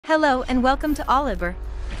Hello and welcome to Olibr.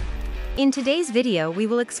 In today's video we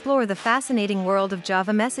will explore the fascinating world of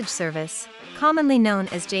Java Message Service, commonly known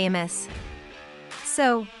as JMS.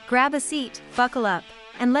 So, grab a seat, buckle up,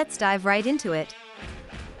 and let's dive right into it.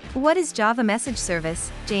 What is Java Message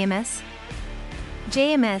Service, JMS?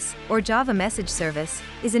 JMS, or Java Message Service,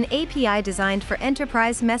 is an API designed for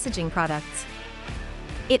enterprise messaging products.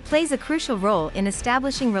 It plays a crucial role in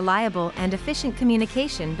establishing reliable and efficient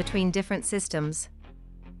communication between different systems.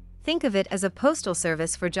 Think of it as a postal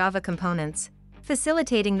service for Java components,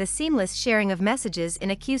 facilitating the seamless sharing of messages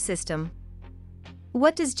in a queue system.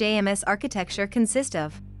 What does JMS architecture consist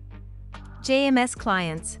of? JMS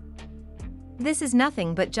clients. This is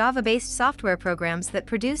nothing but Java-based software programs that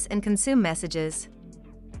produce and consume messages.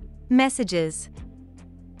 Messages.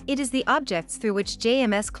 It is the objects through which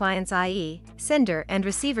JMS clients, i.e., sender and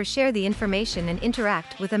receiver, share the information and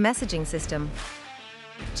interact with a messaging system.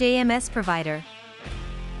 JMS provider.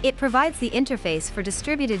 It provides the interface for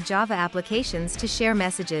distributed Java applications to share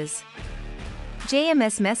messages.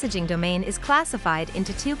 JMS messaging domain is classified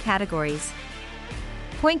into two categories.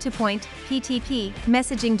 Point-to-point, PTP,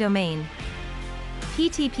 messaging domain.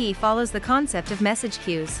 PTP follows the concept of message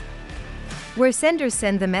queues, where senders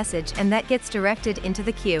send the message and that gets directed into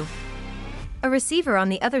the queue. A receiver on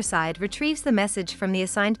the other side retrieves the message from the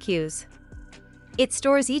assigned queues. It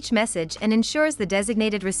stores each message and ensures the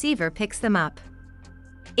designated receiver picks them up.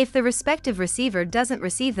 If the respective receiver doesn't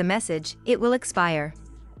receive the message, it will expire.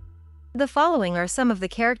 The following are some of the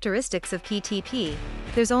characteristics of PTP.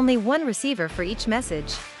 There's only one receiver for each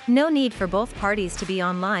message. No need for both parties to be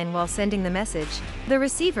online while sending the message. The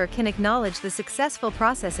receiver can acknowledge the successful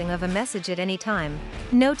processing of a message at any time.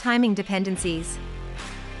 No timing dependencies.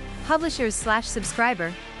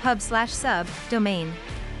 Publishers/subscriber, pub/sub, domain.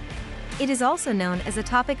 It is also known as a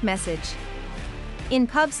topic message. In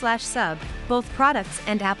pub/sub, both products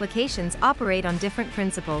and applications operate on different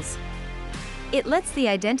principles. It lets the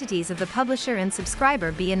identities of the publisher and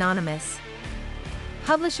subscriber be anonymous.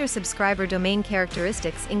 Publisher-subscriber domain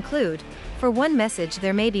characteristics include, for one message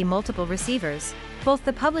there may be multiple receivers. Both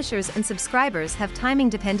the publishers and subscribers have timing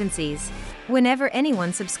dependencies. Whenever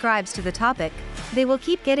anyone subscribes to the topic, they will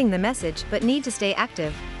keep getting the message but need to stay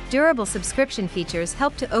active. Durable subscription features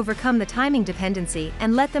help to overcome the timing dependency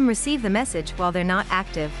and let them receive the message while they're not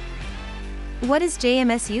active. What is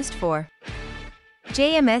JMS used for?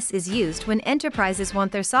 JMS is used when enterprises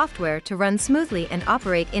want their software to run smoothly and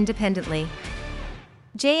operate independently.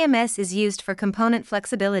 JMS is used for component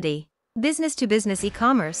flexibility, business-to-business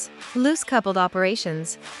e-commerce, loose-coupled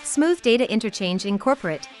operations, smooth data interchange in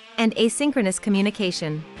corporate, and asynchronous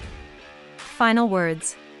communication. Final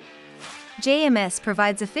words. JMS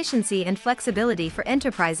provides efficiency and flexibility for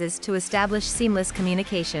enterprises to establish seamless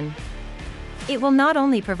communication. It will not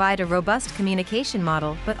only provide a robust communication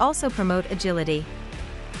model but also promote agility.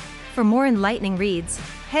 For more enlightening reads,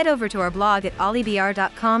 head over to our blog at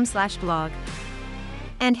olibr.com/blog.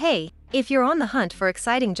 And hey, if you're on the hunt for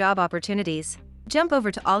exciting job opportunities, jump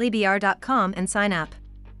over to olibr.com and sign up.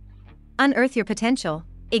 Unearth your potential,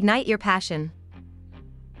 ignite your passion.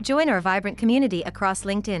 Join our vibrant community across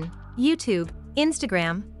LinkedIn, YouTube,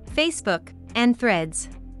 Instagram, Facebook, and Threads.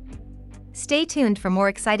 Stay tuned for more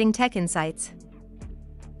exciting tech insights.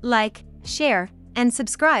 Like, share, and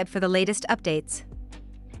subscribe for the latest updates.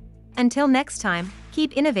 Until next time,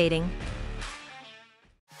 keep innovating.